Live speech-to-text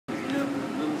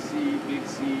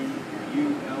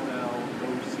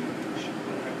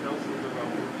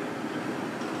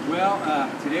Well,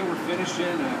 today we're finishing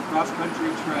a cross-country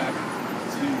trek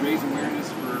to raise awareness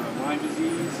for Lyme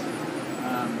disease.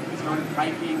 We started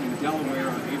hiking in Delaware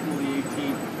on April the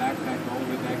 18th and backpacked all the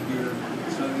way back here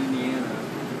to southern Indiana.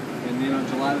 And then on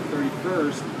July the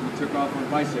 31st, we took off on a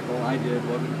bicycle. I did,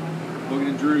 Logan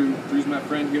and Drew. Drew's my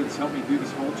friend here that's helped me do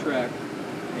this whole trek.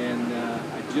 And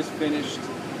I just finished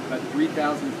about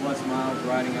 3,000 plus miles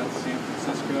riding out to San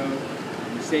Francisco.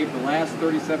 We saved the last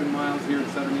 37 miles here in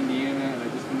southern Indiana, and I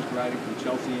just finished riding from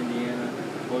Chelsea, Indiana,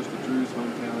 close to Drew's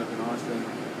hometown up in Austin.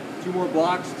 2 more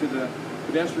blocks to the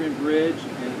pedestrian bridge,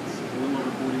 and it's a little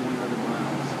over 4,100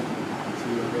 miles to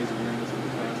raise awareness of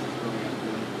the fastest growing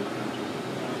epidemic in the country.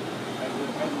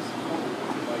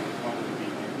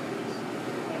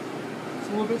 It's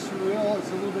a little bit surreal.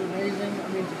 It's a little bit amazing. I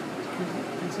mean,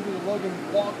 consider that Logan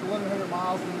walked 1,100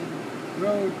 miles and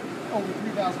rode over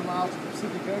 3,000 miles to the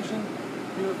Pacific Ocean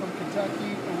here from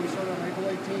Kentucky, and we started on April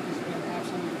 18th. It's been an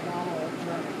absolutely phenomenal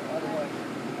journey all the way.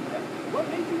 What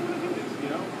made you want to do this, you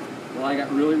know? Well, I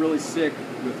got really sick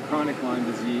with chronic Lyme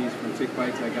disease from tick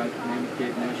bites I got at Mammoth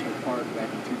Cave National Park back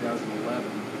in 2011.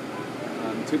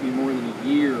 It took me more than a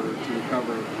year to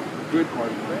recover a good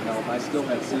part of my health. I still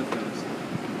had symptoms.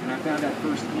 And I found out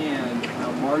firsthand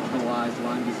how marginalized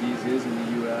Lyme disease is in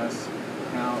the U.S.,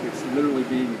 how it's literally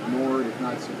being ignored, if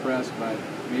not suppressed, by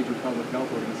major public health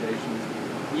organizations.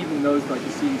 Even those like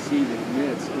the CDC that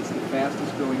admits it's the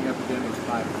fastest growing epidemic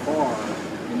by far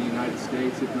in the United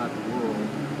States, if not the world.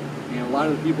 And a lot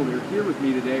of the people that are here with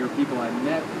me today are people I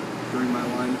met during my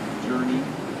Lyme journey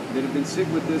that have been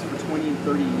sick with this for 20 and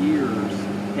 30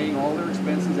 years, paying all their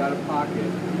expenses out of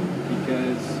pocket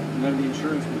because none of the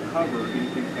insurance will cover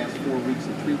anything past 4 weeks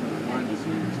of treatment of Lyme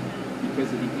disease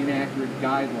because of the inaccurate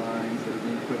guidelines that are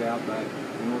being put out by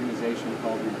an organization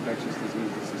called the Infectious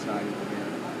Diseases Society of America.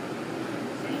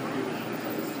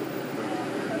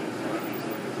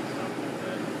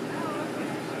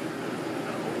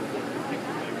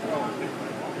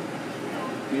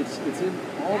 It's in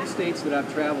all the states that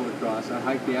I've traveled across. I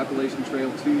hiked the Appalachian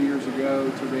Trail 2 years ago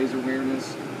to raise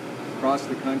awareness across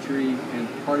the country,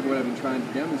 and part of what I've been trying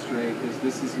to demonstrate is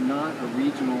this is not a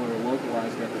regional or a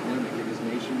localized epidemic. It is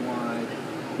nationwide.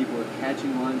 People are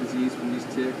catching Lyme disease from these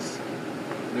ticks.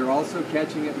 They're also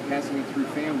catching it and passing it through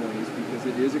families because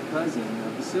it is a cousin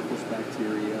of the syphilis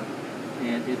bacteria,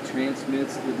 and it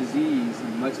transmits the disease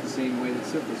in much the same way that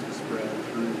syphilis was spread,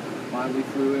 through bodily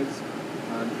fluids,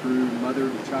 through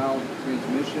mother-to-child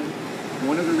transmission.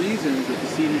 One of the reasons that the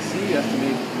CDC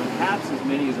estimates perhaps as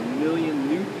many as 1 million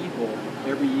new people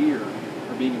every year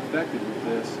are being infected with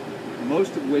this,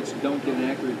 most of which don't get an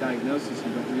accurate diagnosis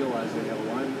and don't realize they have a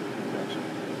Lyme infection.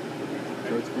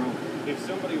 So it's growing. If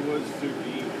somebody was to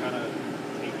be kind of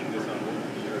taking this on, what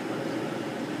would be your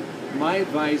advice? My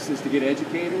advice is to get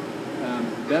educated.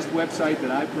 The best website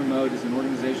that I promote is an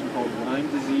organization called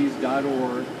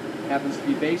LymeDisease.org. Happens to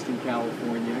be based in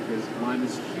California because Lyme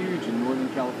is huge in Northern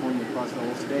California across the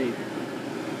whole state.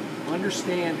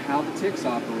 Understand how the ticks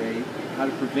operate, how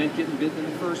to prevent getting bitten in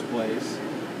the first place,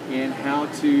 and how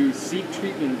to seek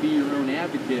treatment and be your own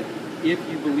advocate if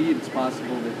you believe it's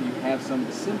possible that you have some of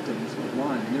the symptoms of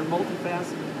Lyme. And they're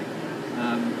multifaceted.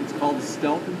 It's called a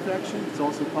stealth infection. It's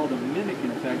also called a mimic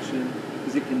infection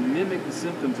because it can mimic the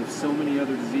symptoms of so many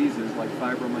other diseases like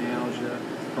fibromyalgia,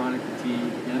 chronic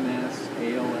fatigue, MS,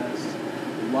 ALS.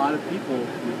 A lot of people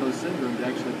with those syndromes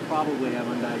actually probably have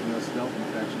undiagnosed stealth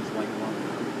infections like Lyme.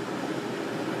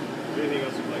 Anything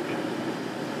else you'd like to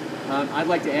add? I'd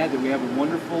like to add that we have a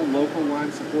wonderful local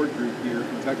Lyme support group here,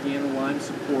 Kentuckiana Lyme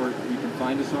Support. You can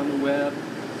find us on the web.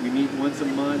 We meet once a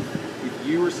month. If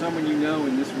you or someone you know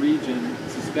in this region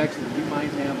suspects that you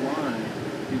might have Lyme,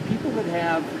 and people that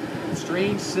have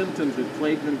strange symptoms that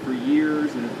plague them for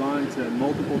years and have gone to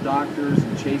multiple doctors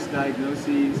and chased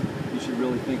diagnoses, you should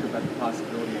really think about the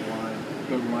possibility of Lyme.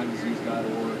 Go to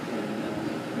LymeDisease.org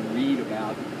and read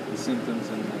about the symptoms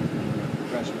and the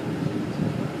progression of the disease.